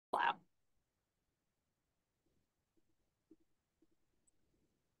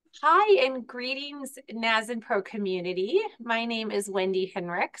Hi and greetings, NASNPRO community. My name is Wendi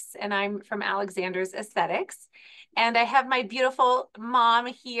Hinrichs and I'm from Alexander's Aesthetics. And I have my beautiful mom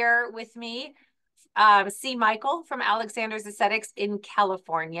here with me, C. Michael from Alexander's Aesthetics in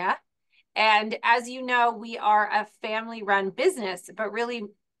California. And as you know, we are a family-run business, but really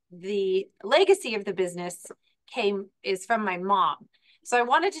the legacy of the business is from my mom. So I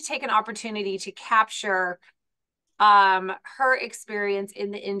wanted to take an opportunity to capture her experience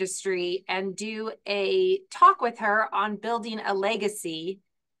in the industry and do a talk with her on building a legacy,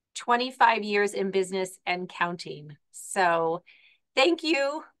 25 years in business and counting. So thank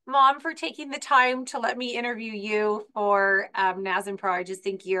you, Mom, for taking the time to let me interview you for NASNPRO. I just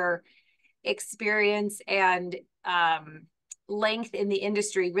think your experience and length in the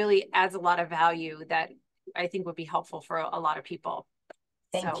industry really adds a lot of value that I think would be helpful for a lot of people.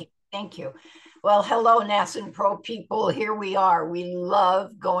 Thank you. Thank you. Well, hello, NASNPRO people. Here we are. We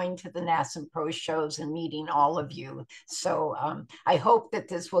love going to the NASNPRO shows and meeting all of you. So I hope that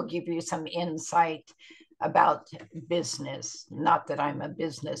this will give you some insight about business. Not that I'm a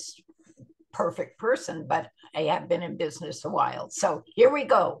business perfect person, but I have been in business a while. So here we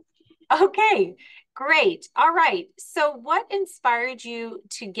go. Okay, great. All right. So what inspired you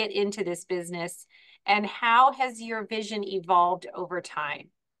to get into this business and how has your vision evolved over time?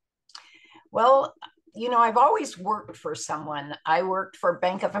 Well, I've always worked for someone. I worked for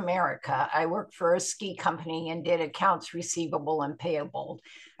Bank of America. I worked for a ski company and did accounts receivable and payable.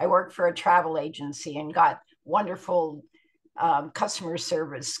 I worked for a travel agency and got wonderful customer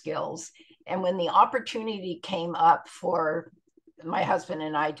service skills. And when the opportunity came up for my husband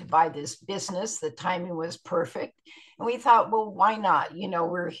and I to buy this business, the timing was perfect. And we thought, well, why not?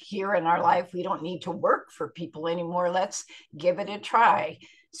 We're here in our life. We don't need to work for people anymore. Let's give it a try.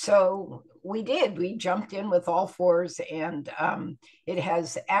 So we did. We jumped in with all fours, and it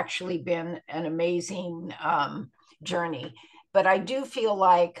has actually been an amazing journey. But I do feel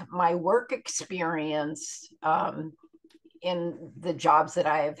like my work experience in the jobs that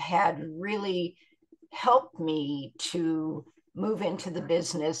I have had really helped me to move into the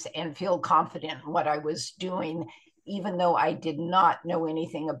business and feel confident in what I was doing, even though I did not know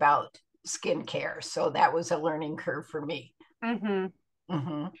anything about skincare. So that was a learning curve for me. Mm-hmm.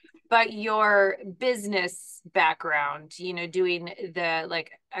 Mm-hmm. But your business background, doing the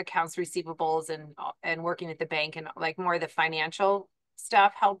like accounts receivables and working at the bank and like more of the financial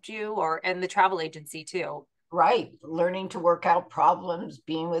stuff helped you, and the travel agency too. Right. Learning to work out problems,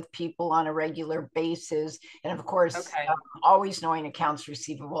 being with people on a regular basis. And of course, Okay. always knowing accounts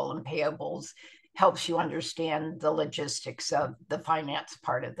receivable and payables helps you understand the logistics of the finance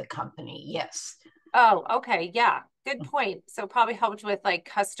part of the company. Yes. Oh, okay. Yeah. Good point. So probably helped with like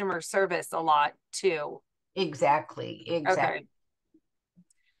customer service a lot too. Exactly. Exactly.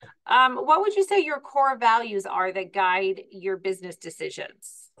 Okay. What would you say your core values are that guide your business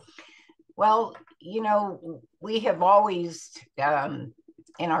decisions? Well, we have always, in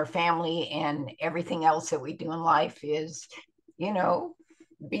our family and everything else that we do in life is, you know,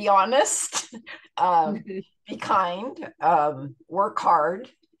 be honest, be kind, work hard.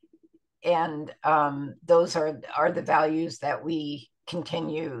 And those are the values that we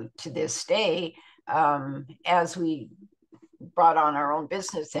continue to this day as we brought on our own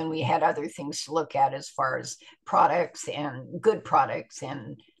business and we had other things to look at as far as products and good products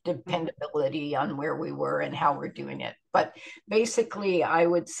and dependability on where we were and how we're doing it. But basically, I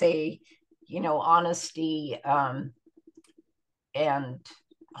would say, honesty and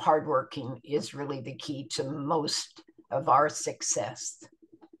hardworking is really the key to most of our success.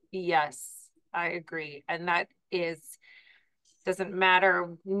 Yes, I agree. And that doesn't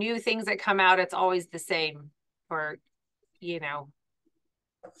matter. New things that come out, it's always the same for, you know,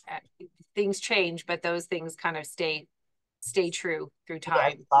 things change, but those things kind of stay true through Yeah,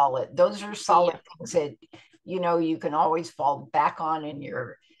 time. solid. Those are solid Yeah. things that you can always fall back on, and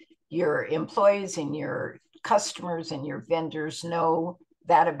your employees and your customers and your vendors know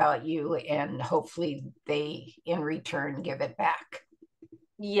that about you, and hopefully they in return give it back.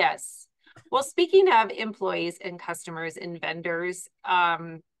 Yes. Well, speaking of employees and customers and vendors,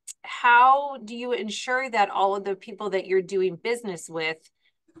 how do you ensure that all of the people that you're doing business with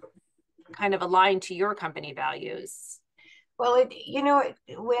kind of align to your company values? Well,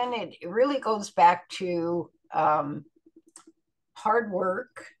 when it really goes back to hard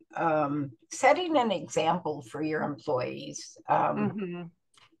work, setting an example for your employees, Mm-hmm.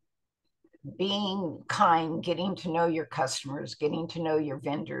 being kind, getting to know your customers, getting to know your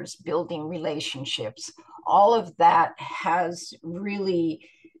vendors, building relationships, all of that has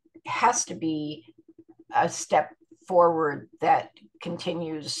to be a step forward that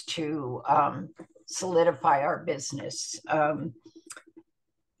continues to solidify our business.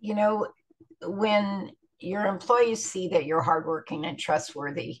 You know, when your employees see that you're hardworking and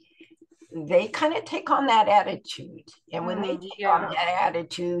trustworthy, they kind of take on that attitude. And when they take on Yeah. that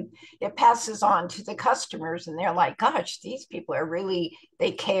attitude, it passes on to the customers, and they're like, gosh, these people are really,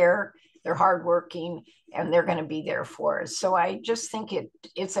 they care, they're hardworking, and they're going to be there for us. So I just think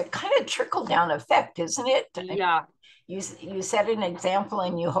it's a kind of trickle down effect, isn't it? Yeah. You set an example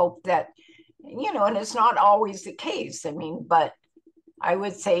and you hope that, and it's not always the case. I mean, but I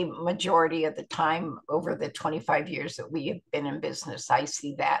would say majority of the time over the 25 years that we have been in business, I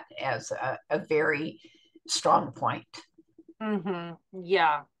see that as a very strong point.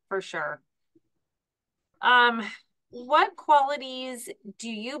 Yeah, for sure. Um, what qualities do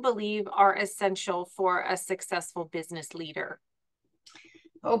you believe are essential for a successful business leader?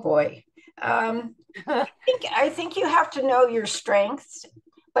 Oh boy. I think you have to know your strengths,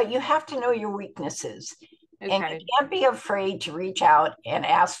 but you have to know your weaknesses. And you Okay. can't be afraid to reach out and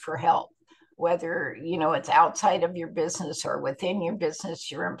ask for help, whether it's outside of your business or within your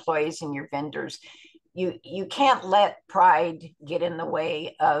business, your employees and your vendors. You can't let pride get in the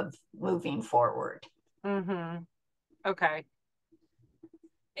way of moving forward. Okay.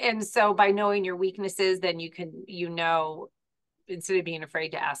 And so by knowing your weaknesses, then instead of being afraid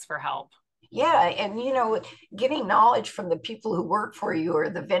to ask for help. Yeah, and getting knowledge from the people who work for you or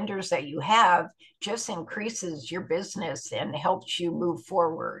the vendors that you have just increases your business and helps you move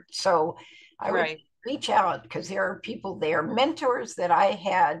forward. So I would Right. reach out, because there are people there, mentors that I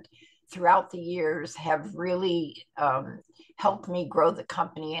had throughout the years have really helped me grow the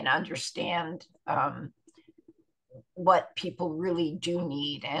company and understand what people really do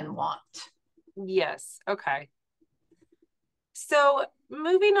need and want. Yes. Okay. So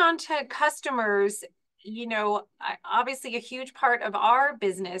moving on to customers, obviously a huge part of our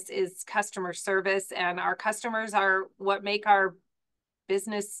business is customer service, and our customers are what make our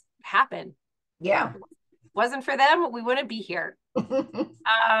business happen. Yeah. Wasn't for them, we wouldn't be here.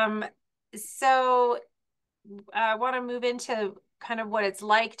 Um, so I want to move into kind of what it's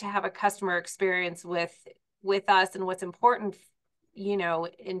like to have a customer experience with us and what's important,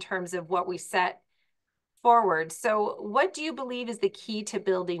 in terms of what we set forward. So, what do you believe is the key to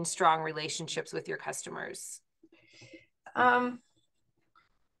building strong relationships with your customers? um,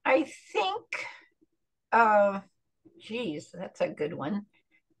 I think, uh, geez, that's a good one.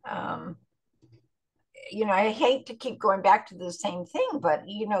 Um, I hate to keep going back to the same thing, but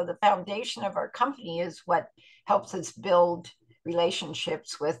the foundation of our company is what helps us build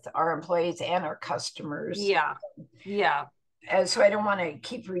relationships with our employees and our customers. Yeah. Yeah. And so I don't want to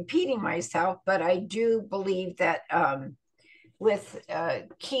keep repeating myself, but I do believe that with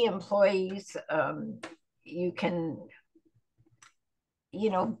key employees, you can, you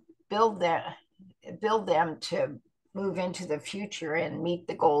know, build that, build them to move into the future and meet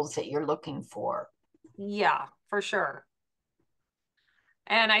the goals that you're looking for. Yeah, for sure.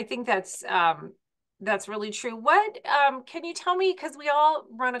 And I think that's really true. What can you tell me, because we all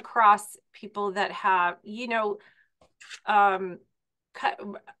run across people that have, um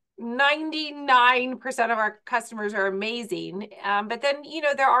 99% of our customers are amazing. But then,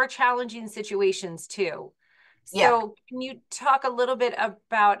 there are challenging situations too. Yeah, So can you talk a little bit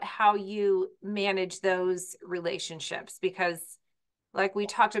about how you manage those relationships? Because like we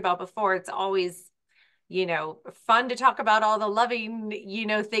talked about before, it's always, fun to talk about all the loving,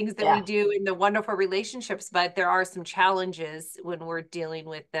 things that we yeah, do in the wonderful relationships, but there are some challenges when we're dealing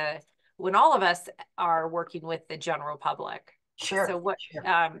with when all of us are working with the general public. So sure,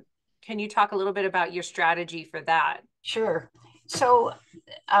 sure, can you talk a little bit about your strategy for that? sure. So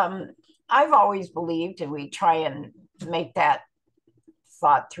um, I've always believed, and we try and make that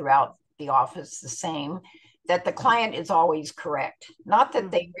thought throughout the office the same, that the client is always correct. Not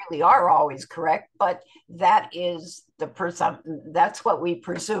that they Mhm. really are always correct, but that is the that's what we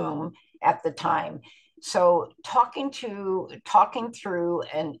presume at the time. So talking through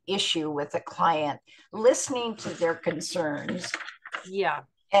an issue with a client, listening to their concerns, Yeah.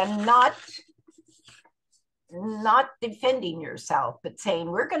 and not defending yourself, but saying,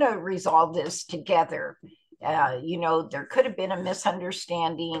 we're going to resolve this together. There could have been a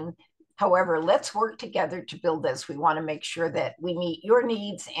misunderstanding. However, let's work together to build this. We want to make sure that we meet your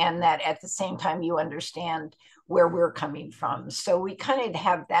needs and that at the same time you understand where we're coming from. So we kind of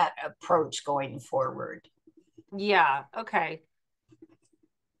have that approach going forward. Yeah. Okay.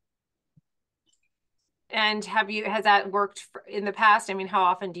 And has that worked in the past? I mean, how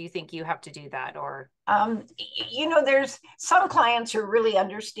often do you think you have to do that? Or There's some clients who are really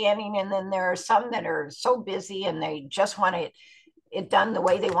understanding, and then there are some that are so busy and they just want to it done the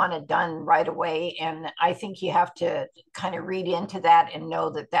way they want it done right away. And I think you have to kind of read into that and know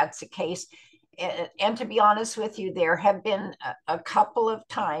that that's the case. And to be honest with you, there have been a couple of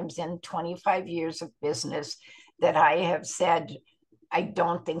times in 25 years of business that I have said, I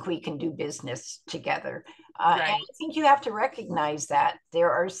don't think we can do business together. And I Right. think you have to recognize that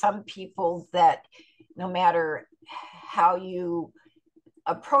there are some people that no matter how you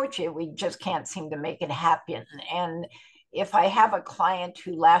approach it, we just can't seem to make it happen. And if I have a client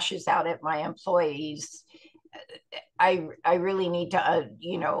who lashes out at my employees, I really need to,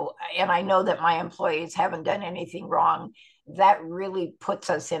 and I know that my employees haven't done anything wrong. That really puts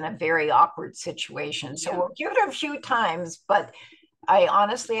us in a very awkward situation. So Yeah. we'll give it a few times, but I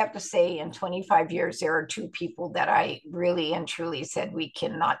honestly have to say, in 25 years, there are two people that I really and truly said, we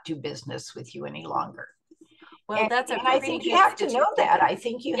cannot do business with you any longer. Well, And, that's a and I pretty think you good have to know statistic. that. I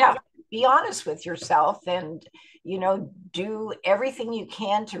think you have Yeah. to be honest with yourself and, do everything you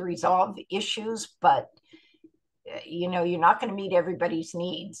can to resolve issues, but you're not going to meet everybody's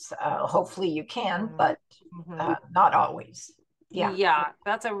needs. Hopefully you can, but Mm-hmm. not always. Yeah. Yeah,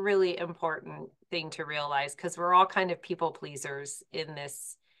 that's a really important thing to realize because we're all kind of people pleasers in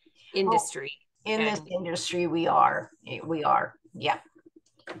this Well, industry. in this And industry, we are. We are. Yeah.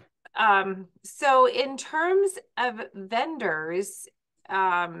 so in terms of vendors,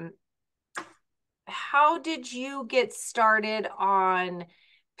 um, how did you get started on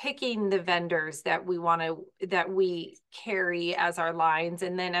picking the vendors that we carry as our lines?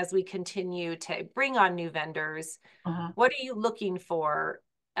 And then as we continue to bring on new vendors, Mhm. what are you looking for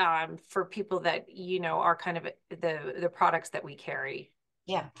people that, are kind of the products that we carry?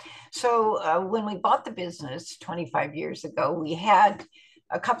 Yeah. So when we bought the business 25 years ago, we had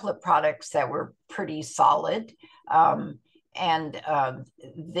a couple of products that were pretty solid. And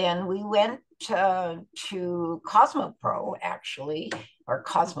then we went to CosmoPro, actually, or Mhm.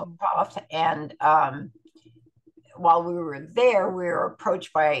 Cosmoprof. And while we were there, we were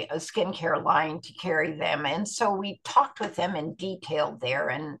approached by a skincare line to carry them. And so we talked with them in detail there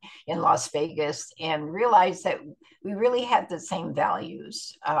in Las Vegas and realized that we really had the same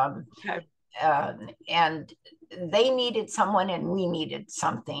values. Okay. And they needed someone and we needed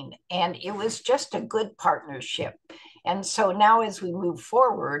something. And it was just a good partnership. And so now as we move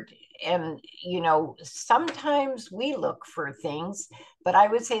forward, and sometimes we look for things, but I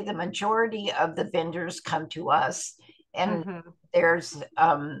would say the majority of the vendors come to us, and Hmm. there's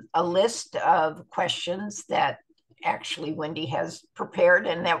a list of questions that actually Wendi has prepared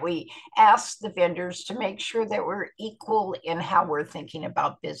and that we ask the vendors to make sure that we're equal in how we're thinking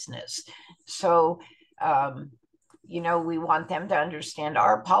about business. So um, we want them to understand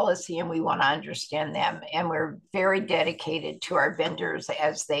our policy and we want to understand them. And we're very dedicated to our vendors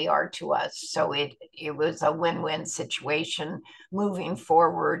as they are to us. So it was a win-win situation moving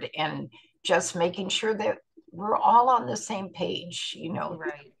forward and just making sure that we're all on the same page.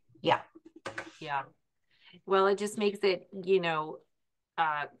 Right. Yeah. Yeah. Well, it just makes it,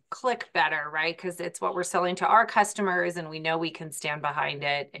 click better, right? Because it's what we're selling to our customers and we know we can stand behind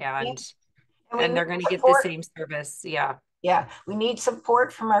it Yeah. and And we and need they're going to get the support. same service. Yeah. Yeah, we need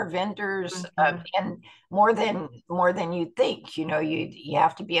support from our vendors, Mhm. and more than you think. You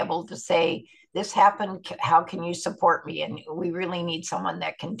have to be able to say, "This happened. How can you support me?" And we really need someone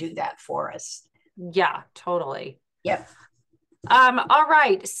that can do that for us. Yeah, totally. Yep. All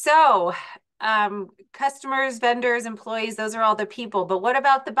right. So, customers, vendors, employees, those are all the people. But what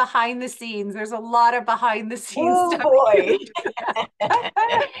about the behind the scenes? There's a lot of behind the scenes Oh stuff you boy. do.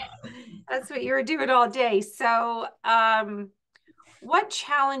 That's what you were doing all day. So, what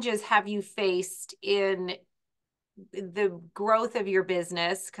challenges have you faced in the growth of your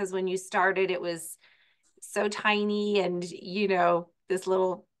business? Because when you started, it was so tiny and, this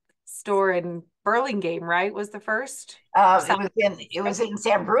little store in Burlingame, right? Was the first? Or It South was in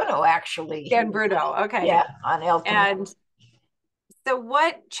San Bruno, actually. San Bruno. Okay. Yeah, on El Camino. And so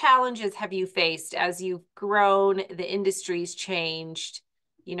what challenges have you faced as you've grown, the industry's changed?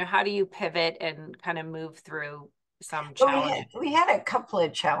 How do you pivot and kind of move through some Well, we had challenges? we had a couple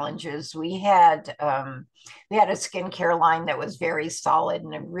of challenges. We had a skincare line that was very solid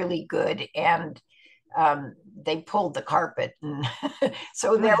and really good, and they pulled the carpet, and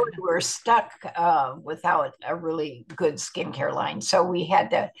so there we were stuck without a really good skincare line. So we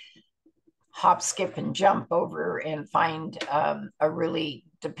had to hop, skip, and jump over and find a really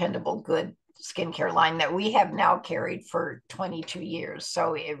dependable, good skincare line that we have now carried for 22 years.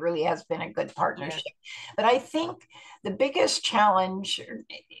 So it really has been a good Yes. partnership. But I think the biggest challenge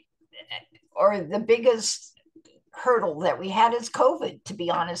or the biggest hurdle that we had is COVID, to be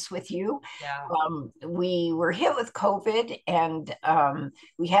honest with you. Yeah. We were hit with COVID, and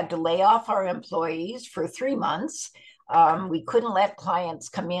we had to lay off our employees for 3 months. We couldn't let clients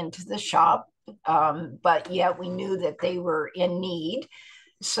come into the shop, but yet we knew that they were in need.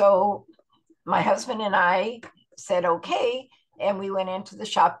 So my husband and I said, okay. And we went into the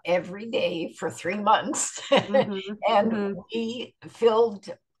shop every day for 3 months. Mm-hmm. And Mm-hmm. we filled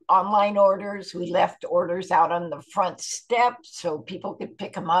online orders. We left orders out on the front step so people could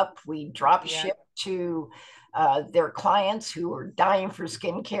pick them up. We drop Yeah. ship to their clients who were dying for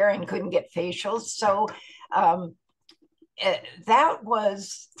skincare and couldn't get facials. So um, that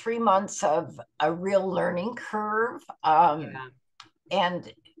was 3 months of a real learning curve. Yeah.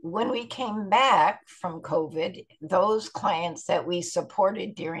 And when we came back from COVID, those clients that we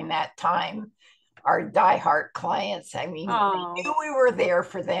supported during that time are diehard clients. I mean, they Oh, knew we were there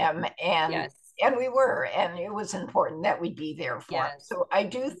for them, yes. and we were, and it was important that we be there for them. Yes. So I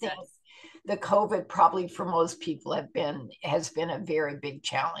do think Yes. the COVID probably for most people has been a very big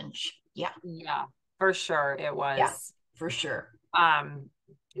challenge. Yeah, Yeah, for sure it yeah, was. for sure. Um,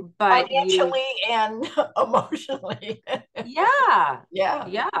 but you, Financially and emotionally. yeah, Yeah,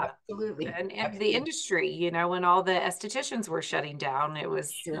 yeah. absolutely. And the Absolutely. industry, when all the estheticians were shutting down, it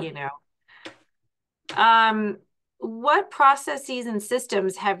was, Sure. um, what processes and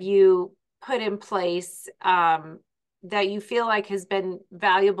systems have you put in place, that you feel like has been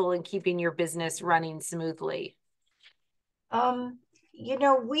valuable in keeping your business running smoothly? Um,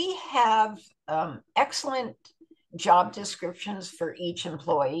 we have excellent job descriptions for each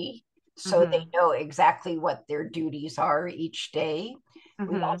employee so they Mm-hmm. know exactly what their duties are each day. We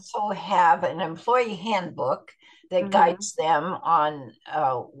Mm-hmm. also have an employee handbook that Mm-hmm. guides them on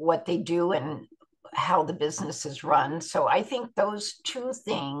what they do and how the business is run. So I think those two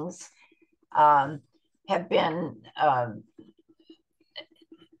things um, have been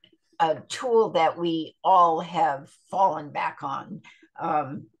a tool that we all have fallen back on.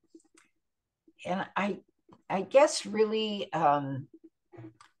 Um, and I guess really, am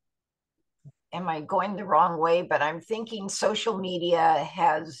I going the wrong way? But I'm thinking social media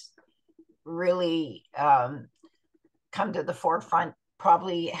has really come to the forefront.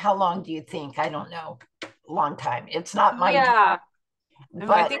 Probably, how long do you think? I don't know. Long time. It's not my, Yeah. I mean, I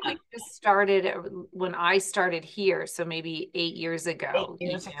but think we just started when I started here, so maybe 8 years 8 ago,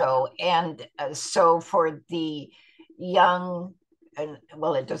 years ago. And so for the young, and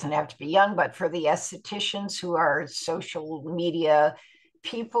well, it doesn't have to be young, but for the estheticians who are social media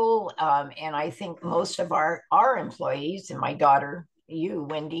people, and I think most of our employees and my daughter, you,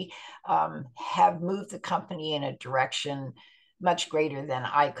 Wendy, have moved the company in a direction much greater than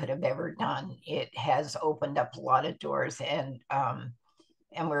I could have ever done. It has opened up a lot of doors, and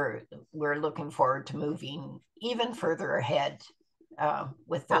we're looking forward to moving even further ahead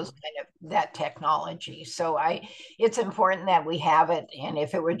with Yeah. those kind of that technology. So it's important that we have it. And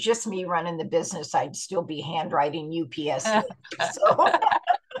if it were just me running the business, I'd still be handwriting UPS letters.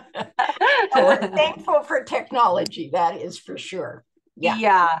 So we're thankful for technology. That is for sure. Yeah.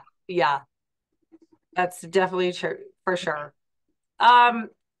 Yeah, yeah, that's definitely true for sure. Um,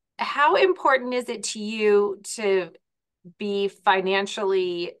 how important is it to you to be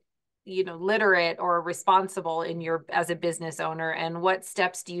financially, literate or responsible in your as a business owner, and what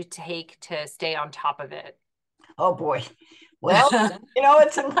steps do you take to stay on top of it? Oh boy. Well,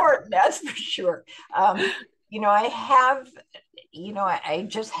 it's important. That's for sure. I have, I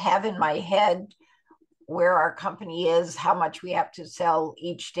just have in my head where our company is, how much we have to sell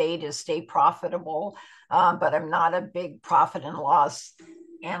each day to stay profitable. But I'm not a big profit and loss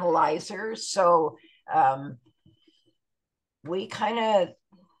analyzer. So um, we kind of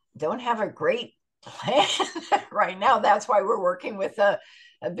don't have a great plan right now. That's why we're working with a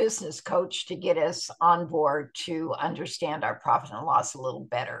business coach to get us on board to understand our profit and loss a little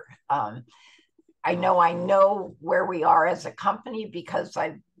better. I know where we are as a company because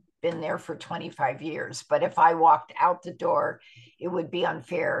I've been there for 25 years. But if I walked out the door, it would be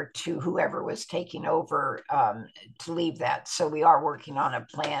unfair to whoever was taking over to leave that. So we are working on a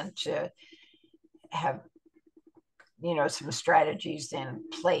plan to have some strategies in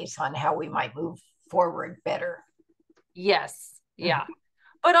place on how we might move forward better. Yes, Mhm. yeah.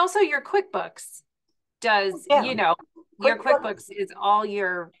 But also your QuickBooks does, Yeah, your QuickBooks. QuickBooks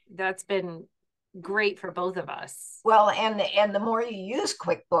is that's been great for both of us. Well, and the more you use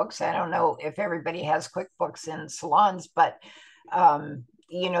QuickBooks, I don't know if everybody has QuickBooks in salons, but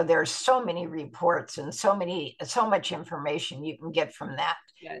there's so many reports and so much information you can get from that.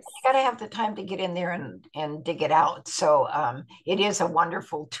 Yes. You got to have the time to get in there and dig it out. So it is a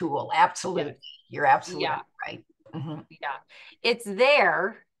wonderful tool. Absolutely, Yes. you're absolutely Yeah. right. Mhm. Yeah. It's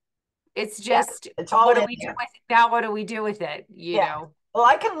there. It's Yeah, just, it's what all do in we do there. with it now? What do we do with it? Yeah. Well,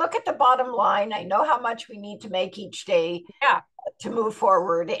 I can look at the bottom line. I know how much we need to make each day Yeah. to move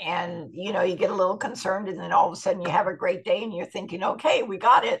forward. And, you get a little concerned, and then all of a sudden you have a great day and you're thinking, okay, we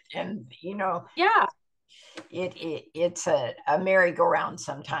got it. And, Yeah. it's a merry-go-round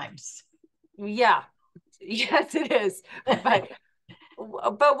sometimes. Yeah. Yes, it is.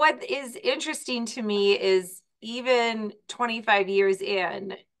 But what is interesting to me is even 25 years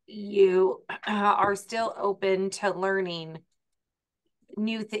in, you are still open to learning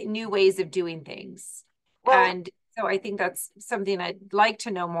new ways of doing things. Well, And so I think that's something I'd like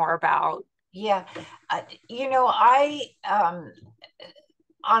to know more about. yeah. I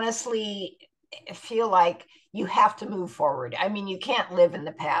honestly feel like you have to move forward. I mean, you can't live in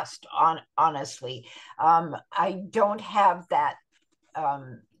the past, honestly. I don't have that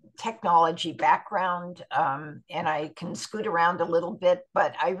um, technology background, and I can scoot around a little bit,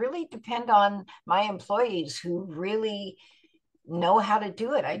 but I really depend on my employees who really know how to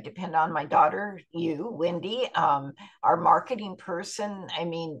do it. I depend on my daughter, Wendi, our marketing person. I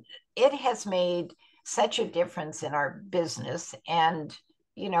mean, it has made such a difference in our business. And,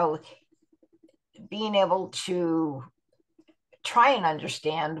 you know, being able to try and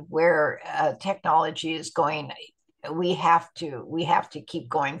understand where technology is going, we have to keep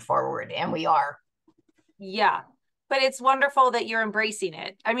going forward, and we are. Yeah. But it's wonderful that you're embracing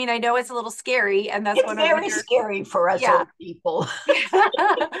it. I mean, I know it's a little scary, and that's It's one of when very you're, scary for us yeah. old people.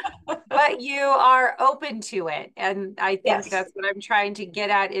 But you are open to it. And I think Yes. that's what I'm trying to get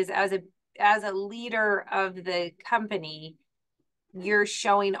at is as a leader of the company, you're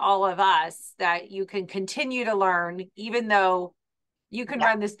showing all of us that you can continue to learn, even though you can Yeah.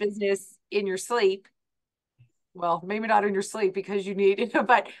 run this business in your sleep. Well, maybe not in your sleep because you need it,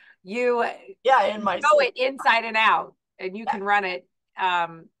 but you Yeah, in my know sleep. it inside and out and you Yeah. can run it.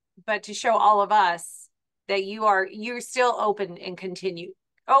 But to show all of us that you're still open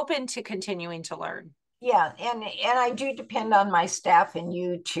to continuing to learn. Yeah, and I do depend on my staff and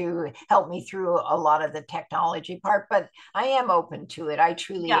you to help me through a lot of the technology part, but I am open to it. I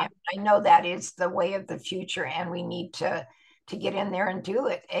truly Yeah, am. I know that is the way of the future, and we need to get in there and do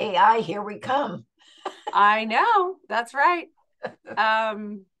it. AI, here we come. I know. That's right.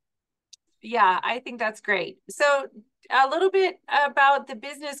 Um, yeah, I think that's great. So a little bit about the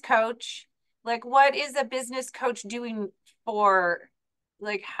business coach. Like, what is a business coach doing for,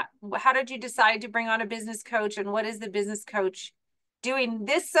 like, how did you decide to bring on a business coach, and what is the business coach doing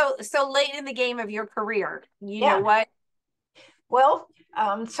this so late in the game of your career? You know Yeah. what? Well,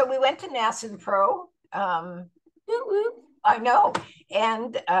 so we went to NASNPRO. Woo woo. I know.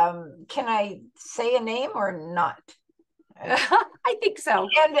 And can I say a name or not? I think so.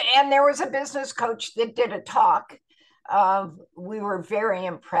 And there was a business coach that did a talk. We were very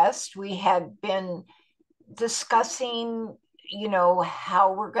impressed. We had been discussing,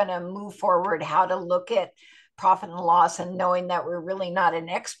 how we're going to move forward, how to look at profit and loss, and knowing that we're really not an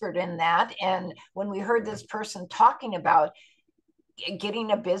expert in that. And when we heard this person talking about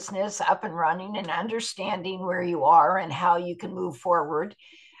getting a business up and running and understanding where you are and how you can move forward,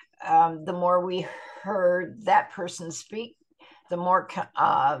 the more we heard that person speak, the more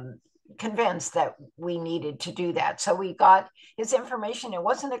convinced that we needed to do that. So we got his information. It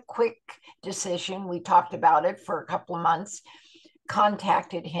wasn't a quick decision. We talked about it for a couple of months,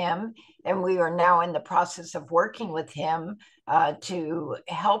 contacted him, and we are now in the process of working with him to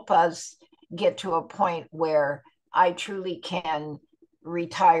help us get to a point where I truly can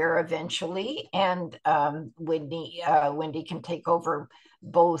retire eventually, and Wendi can take over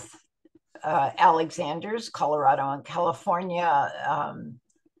both Alexander's, Colorado and California.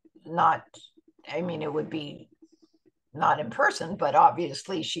 Not, I mean, it would be not in person, but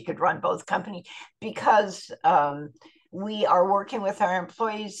obviously she could run both companies because we are working with our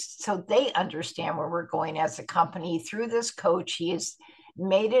employees so they understand where we're going as a company. Through this coach, he has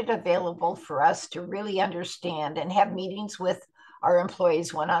made it available for us to really understand and have meetings with our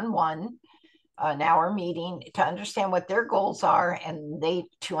employees one-on-one, an hour meeting to understand what their goals are and they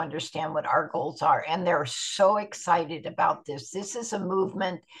to understand what our goals are. And they're so excited about this. This is a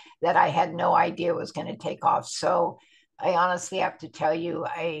movement that I had no idea was going to take off. So I honestly have to tell you,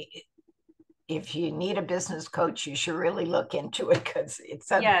 if you need a business coach, you should really look into it because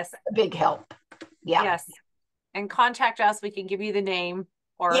it's a Yes, big help. Yeah. yes. And contact us. We can give you the name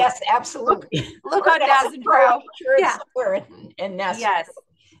or Yes, look absolutely. look Or on NASA NASNPRO. Pro, I'm Pro. sure it's Yeah. somewhere in NASA. Yes.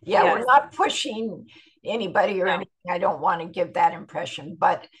 Yeah, we're Yes. not pushing anybody or No. anything. I don't want to give that impression.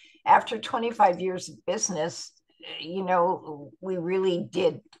 But after 25 years of business, we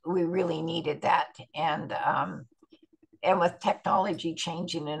really needed that. And and with technology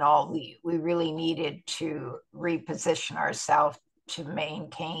changing and all, we really needed to reposition ourselves to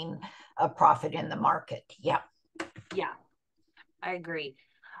maintain a profit in the market. Yeah. Yeah, I agree.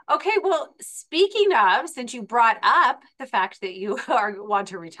 Okay, well, speaking of, since you brought up the fact that you want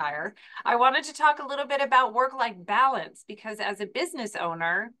to retire, I wanted to talk a little bit about work-life balance because as a business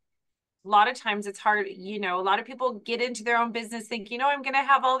owner, a lot of times it's hard, a lot of people get into their own business thinking, I'm going to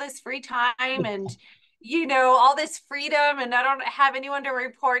have all this free time and, all this freedom and I don't have anyone to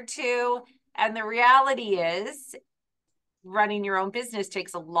report to. And the reality is running your own business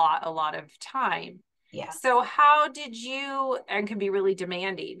takes a lot of time. Yeah. So how did you, and can be really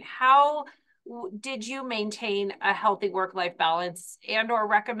demanding, how did you maintain a healthy work-life balance and or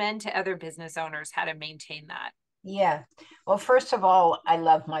recommend to other business owners how to maintain that? Yeah. Well, first of all, I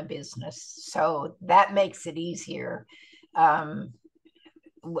love my business, so that makes it easier. Um,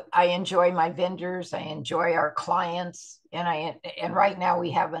 I enjoy my vendors, I enjoy our clients, and right now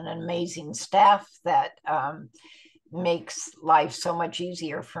we have an amazing staff that makes life so much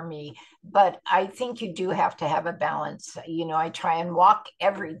easier for me. But I think you do have to have a balance. I try and walk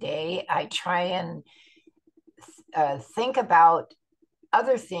every day. I try and think about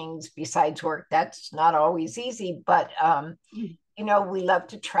other things besides work. That's not always easy, but we love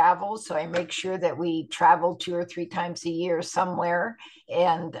to travel, so I make sure that we travel 2 or 3 times a year somewhere,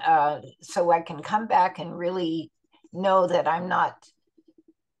 and so I can come back and really know that I'm not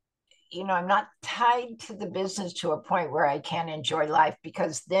tied to the business to a point where I can't enjoy life,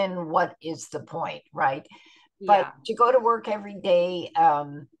 because then what is the point, right? But Yeah. to go to work every day,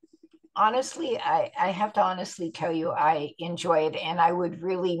 honestly, I have to honestly tell you, I enjoy it, and I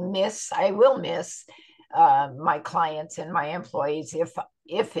will miss my clients and my employees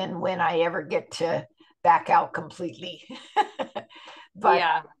if and when I ever get to back out completely. But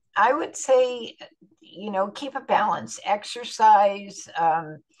Yeah. I would say, keep a balance, exercise,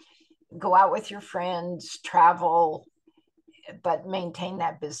 go out with your friends, travel, but maintain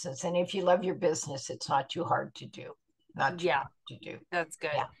that business. And if you love your business, it's not too hard to do. Not too Yeah. hard to do. That's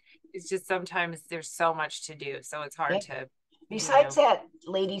good. Yeah. It's just sometimes there's so much to do, so it's hard Yeah. to, you Besides know. that,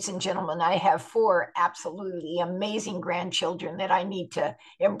 ladies and gentlemen, I have 4 absolutely amazing grandchildren that I need to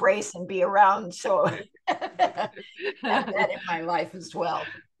embrace and be around. So have that in my life as well.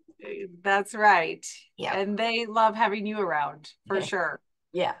 That's right. Yeah. And they love having you around for sure.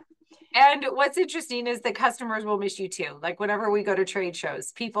 Yeah. And what's interesting is the customers will miss you too. Like whenever we go to trade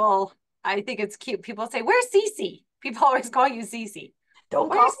shows, I think it's cute. People say, "Where's Cece?" People always call you Cece.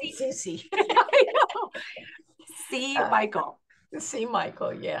 Don't call Where's me Cece? Sissy. I know. See, Michael. See,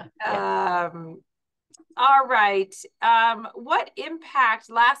 Michael. Yeah. Yeah. Um, all right. What impact,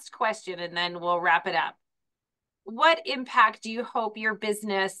 last question, and then we'll wrap it up. What impact do you hope your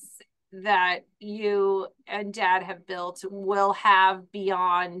business that you and dad have built will have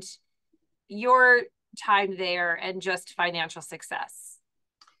beyond your time there and just financial success?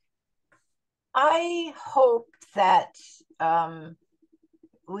 I hope that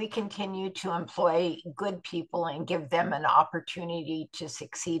we continue to employ good people and give them an opportunity to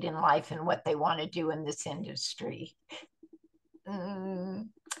succeed in life and what they want to do in this industry.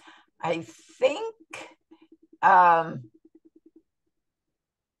 I think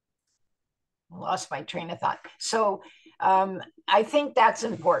lost my train of thought. So I think that's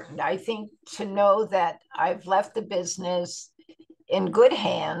important. I think to know that I've left the business in good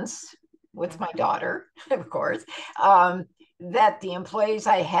hands with my daughter, of course, that the employees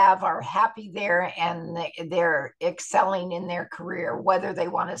I have are happy there and they're excelling in their career, whether they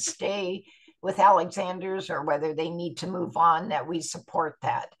want to stay with Alexander's or whether they need to move on, that we support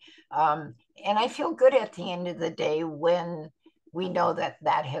that. And I feel good at the end of the day when we know that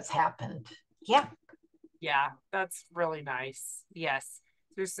that has happened. Yeah. Yeah, that's really nice. Yes.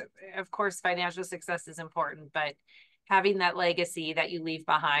 There's, of course, financial success is important, but having that legacy that you leave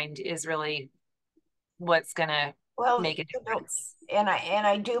behind is really what's going to Well, make a difference. and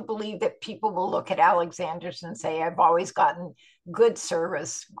I do believe that people will look at Alexander's and say, I've always gotten good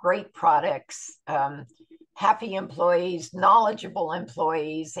service, great products, happy employees, knowledgeable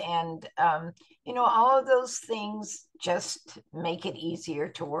employees, and all of those things just make it easier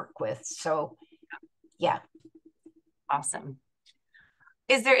to work with. So, yeah. Awesome.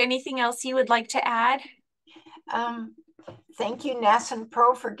 Is there anything else you would like to add? Um, Thank you,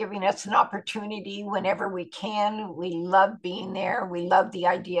 NASNPRO, for giving us an opportunity whenever we can. We love being there. We love the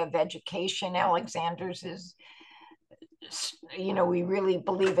idea of education. Alexander's is, we really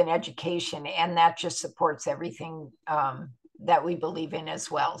believe in education, and that just supports everything that we believe in as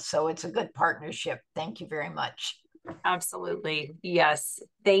well. So it's a good partnership. Thank you very much. Absolutely. Yes.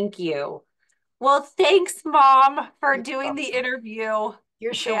 Thank you. Well, thanks, Mom, for You're doing the welcome. interview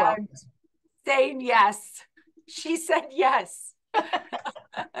You're sure welcome. and saying yes. She said yes.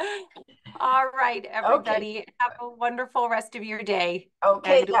 All right, Okay. everybody. Have a wonderful rest of your day.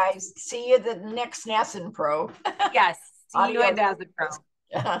 Okay, And guys. See you the next NASNPRO. yes, see you at Adios.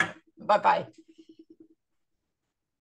 NASNPRO. Bye bye.